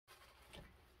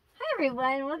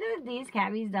everyone, welcome to these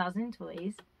Cabbies, Dolls, and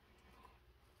Toys.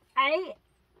 I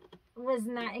was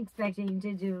not expecting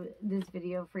to do this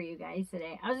video for you guys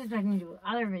today. I was expecting to do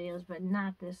other videos, but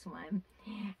not this one.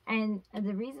 And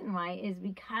the reason why is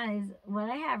because what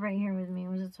I have right here with me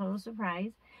was a total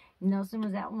surprise. Nelson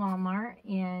was at Walmart,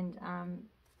 and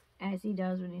as he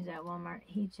does when he's at Walmart,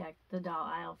 he checked the doll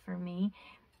aisle for me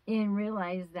and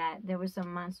realized that there was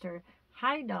some Monster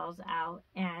High dolls out,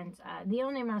 and the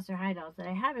only Monster High dolls that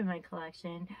I have in my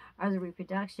collection are the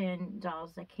reproduction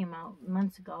dolls that came out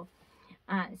months ago.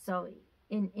 So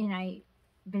I've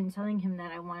been telling him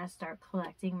that I want to start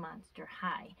collecting Monster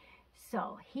High.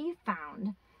 So he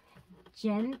found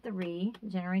Generation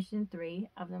 3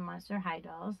 of the Monster High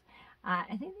dolls. I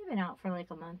think they've been out for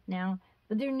like a month now,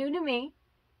 but they're new to me,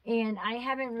 and I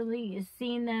haven't really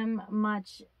seen them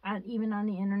much, even on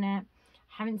the internet.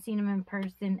 Haven't seen them in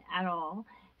person at all.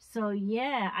 So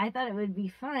yeah, I thought it would be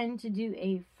fun to do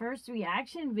a first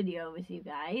reaction video with you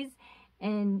guys,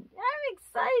 and I'm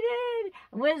excited.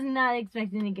 I was not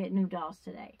expecting to get new dolls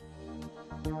today.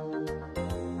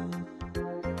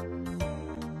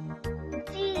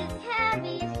 These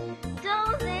Cabbies,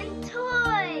 dolls and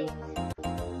toys.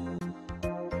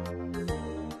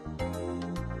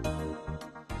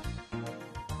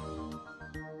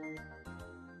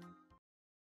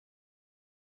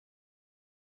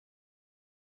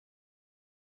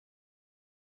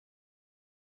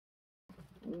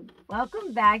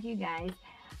 Welcome back, you guys.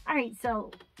 Alright,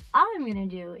 so all I'm going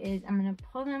to do is I'm going to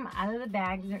pull them out of the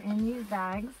bags. They're in these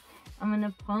bags. I'm going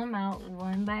to pull them out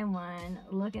one by one,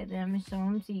 look at them, and show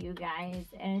them to you guys.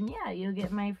 And yeah, you'll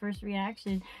get my first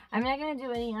reaction. I'm not going to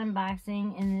do any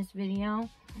unboxing in this video.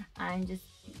 I'm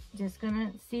just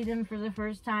going to see them for the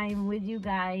first time with you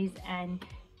guys. And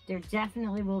there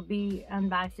definitely will be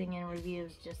unboxing and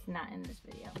reviews, just not in this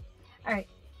video. Alright,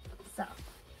 so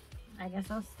I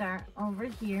guess I'll start over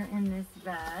here in this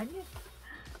bag.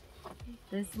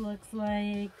 This looks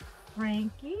like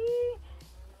Frankie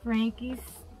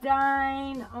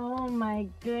Stein. Oh my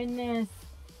goodness,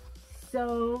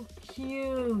 so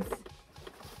cute.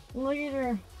 Look at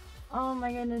her. Oh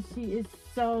my goodness, she is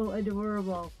so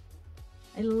adorable.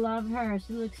 I love her.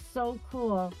 She looks so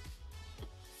cool.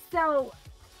 So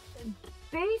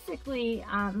basically,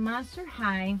 Monster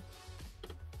High,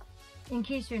 in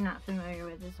case you're not familiar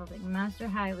with this whole thing, Monster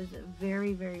High was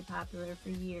very, very popular for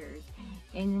years.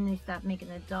 And then they stopped making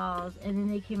the dolls. And then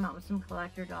they came out with some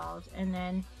collector dolls. And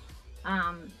then,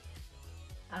 I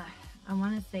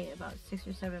want to say about 6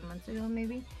 or 7 months ago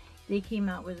maybe, they came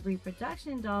out with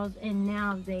reproduction dolls. And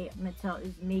now Mattel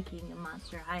is making a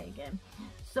Monster High again.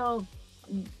 So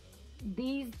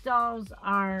these dolls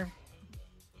are,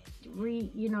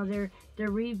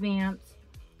 they're revamped.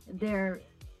 They're,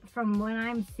 from what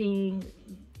I'm seeing,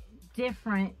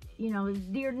 different,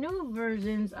 they're new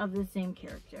versions of the same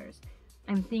characters.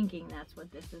 I'm thinking that's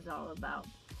what this is all about.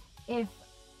 If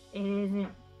it isn't,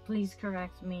 please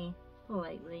correct me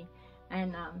politely.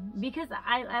 And because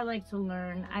I like to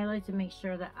learn, I like to make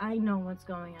sure that I know what's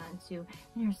going on too.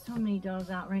 And there's so many dolls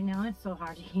out right now, it's so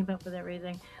hard to keep up with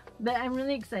everything. But I'm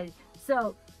really excited.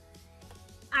 So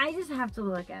I just have to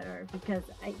look at her because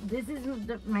this is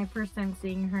my first time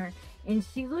seeing her, and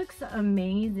she looks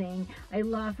amazing. I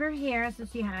love her hair. So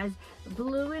she has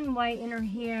blue and white in her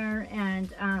hair,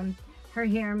 and her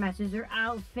hair matches her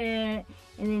outfit,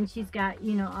 and then she's got,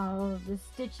 all of the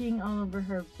stitching all over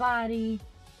her body.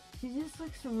 She just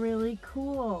looks really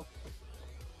cool.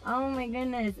 Oh my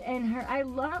goodness. And I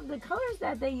love the colors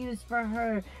that they use for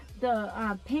her.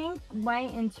 The pink,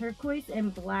 white, and turquoise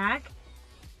and black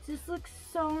just looks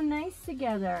so nice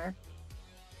together.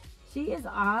 She is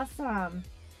awesome.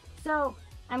 So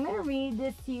I'm going to read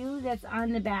this to you that's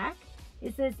on the back.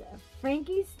 It says,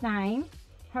 Frankie Stein.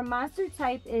 Her monster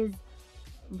type is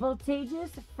Voltageous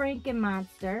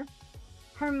Frankenmonster.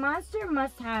 Her monster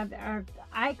must have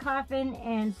eye coffin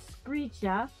and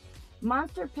Screecha.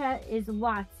 Monster pet is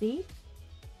Watsy.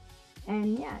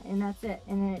 And yeah, and that's it.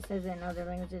 And then it says in other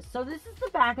languages. So this is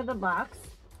the back of the box.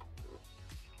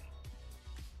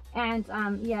 And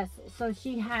yes, so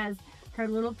she has her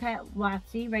little pet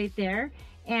Watsy right there.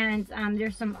 And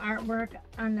there's some artwork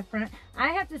on the front. I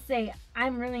have to say,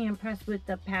 I'm really impressed with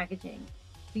the packaging.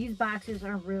 These boxes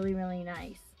are really, really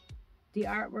nice. The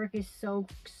artwork is so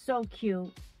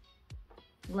cute.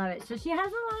 Love it. So she has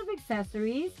a lot of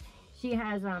accessories. She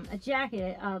has a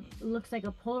jacket. Looks like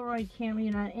a Polaroid camera,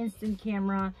 an instant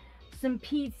camera. Some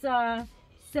pizza,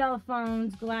 cell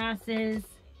phones, glasses.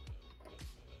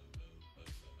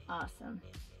 Awesome.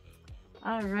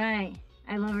 All right.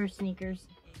 I love her sneakers.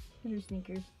 Look at her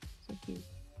sneakers. So cute.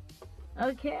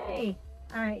 Okay.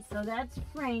 All right. So that's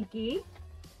Frankie.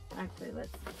 Actually,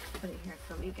 let's put it here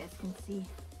so you guys can see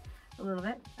a little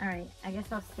bit. All right, I guess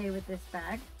I'll stay with this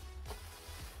bag.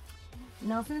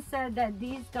 Nelson said that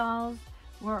these dolls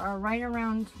were right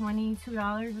around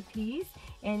 $22 a piece,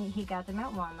 and he got them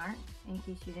at Walmart, in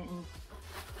case you didn't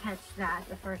catch that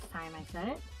the first time I said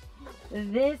it.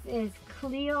 This is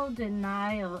Cleo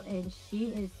Denial, and she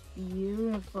is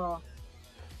beautiful.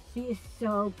 She is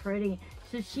so pretty.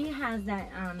 So she has that,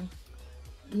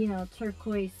 you know,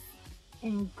 turquoise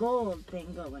and gold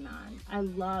thing going on. I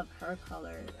love her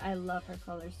colors. I love her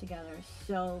colors together.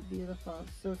 So beautiful.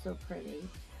 So, so pretty.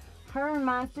 Her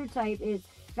monster type is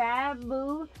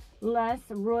Fabulous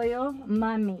Royal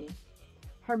Mummy.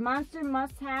 Her monster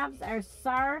must-haves are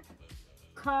Sar,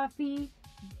 Coffee,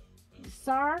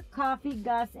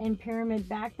 Gus, and Pyramid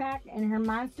Backpack. And her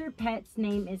monster pet's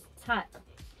name is Tut.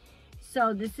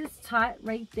 So this is Tut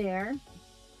right there.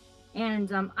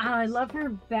 And oh, I love her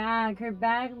bag. Her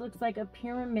bag looks like a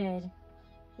pyramid.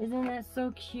 Isn't that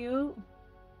so cute?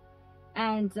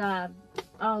 And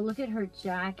oh, look at her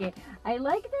jacket. I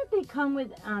like that they come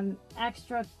with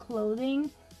extra clothing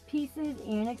pieces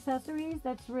and accessories.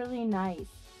 That's really nice.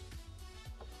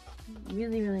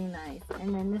 Really, really nice.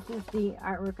 And then this is the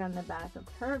artwork on the back of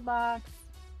her box.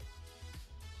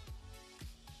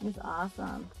 It's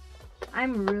awesome.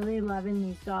 I'm really loving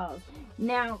these dolls.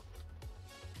 Now,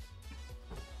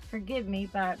 forgive me,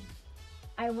 but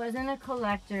I wasn't a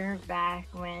collector back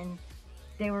when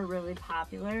they were really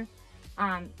popular.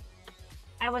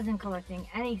 I wasn't collecting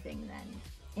anything then.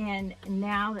 And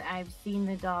now that I've seen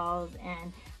the dolls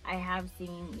and I have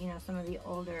seen, you know, some of the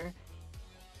older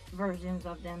versions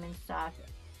of them and stuff,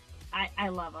 I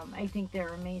love them. I think they're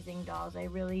amazing dolls. I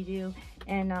really do.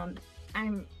 And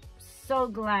I'm so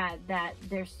glad that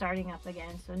they're starting up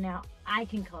again. So now I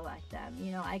can collect them.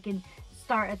 You know, I can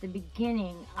start at the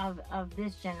beginning of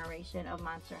this generation of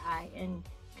Monster High and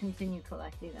continue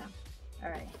collecting them. All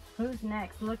right, who's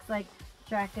next? Looks like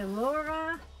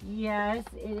DracuLaura. Yes,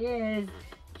 it is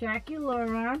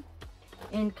DracuLaura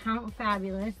and Count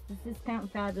Fabulous. This is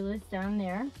Count Fabulous down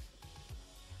there.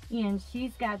 And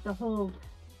she's got the whole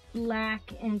black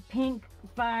and pink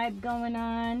vibe going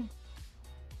on.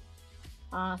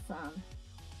 Awesome.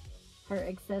 Her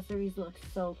accessories look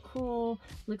so cool.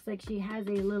 Looks like she has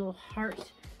a little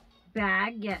heart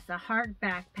bag. Yes, a heart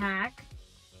backpack.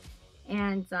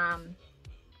 And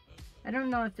I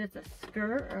don't know if it's a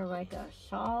skirt or like a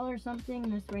shawl or something.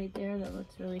 This right there, that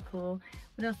looks really cool.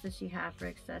 What else does she have for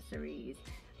accessories?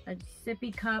 A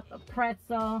sippy cup, a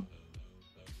pretzel.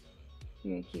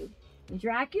 Very cute.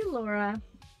 DracuLaura,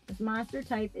 this monster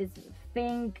type is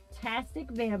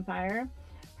Fantastic Vampire.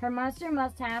 Her monster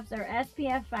must-haves are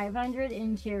SPF 500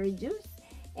 in cherry juice.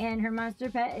 And her monster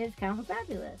pet is Count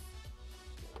Fabulous.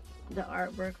 The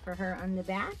artwork for her on the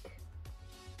back.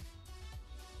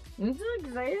 I'm so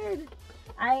excited.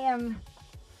 I am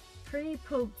pretty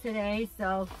pooped today,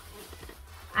 so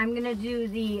I'm gonna do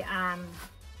the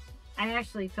I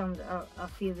actually filmed a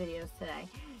few videos today,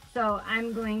 so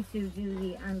I'm going to do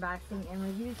the unboxing and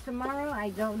reviews tomorrow.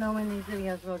 I don't know when these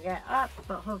videos will get up,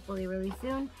 but hopefully really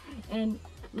soon. And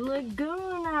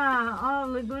Lagoona, oh,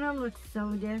 Lagoona looks so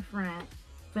different,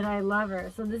 but I love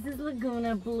her. So this is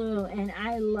Lagoona Blue, and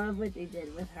I love what they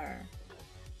did with her.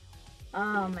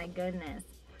 Oh my goodness.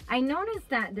 I noticed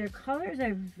that their colors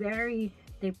are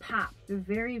they pop. They're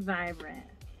very vibrant.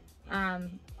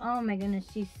 Oh my goodness,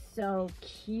 she's so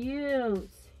cute.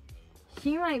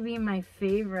 She might be my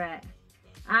favorite.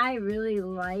 I really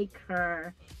like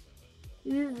her.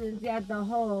 This has got the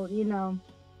whole, you know,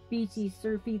 beachy,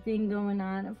 surfy thing going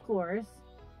on, of course.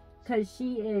 Because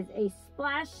she is a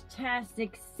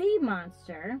splash-tastic sea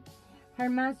monster. Her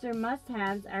monster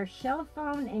must-haves are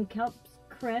shellphone and kelp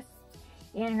crisp.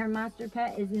 And her monster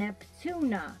pet is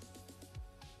Neptuna.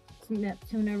 It's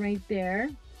Neptuna right there.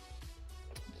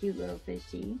 Cute little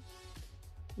fishy.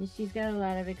 And she's got a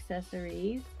lot of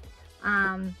accessories.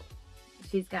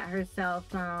 She's got her cell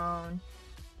phone.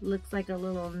 Looks like a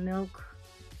little milk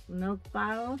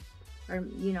bottle. Or,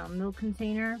 you know, milk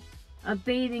container. A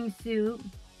bathing suit.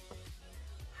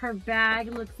 Her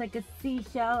bag looks like a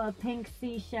seashell. A pink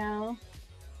seashell.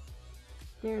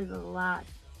 There's a lot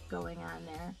going on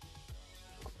there.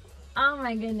 Oh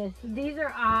my goodness, these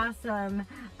are awesome.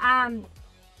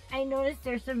 I noticed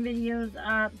there's some videos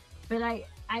up, but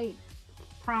I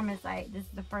promise this is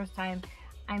the first time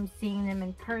I'm seeing them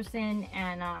in person,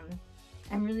 and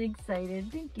I'm really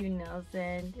excited. Thank you,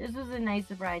 Nelson. This was a nice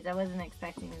surprise. I wasn't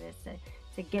expecting this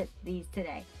to get these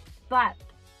today, but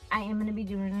I am going to be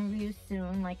doing a review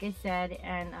soon, like I said,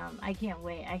 and I can't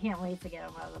wait. I can't wait to get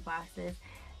them out of the boxes.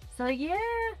 So yeah,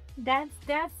 that's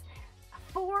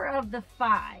 4 of the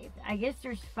 5. I guess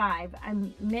there's 5.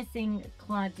 I'm missing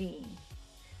Claudine.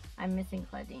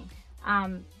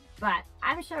 But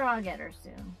I'm sure I'll get her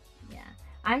soon. Yeah.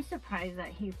 I'm surprised that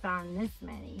he found this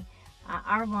many.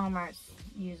 Our Walmarts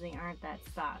usually aren't that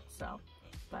stocked, so.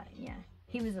 But yeah,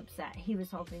 he was upset. He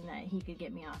was hoping that he could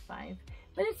get me off 5.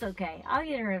 But it's okay. I'll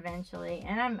get her eventually.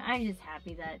 And I'm just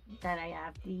happy that I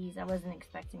have these. I wasn't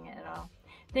expecting it at all.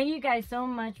 Thank you guys so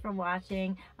much for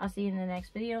watching. I'll see you in the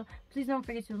next video. Please don't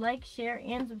forget to like, share,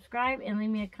 and subscribe. And leave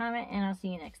me a comment. And I'll see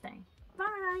you next time.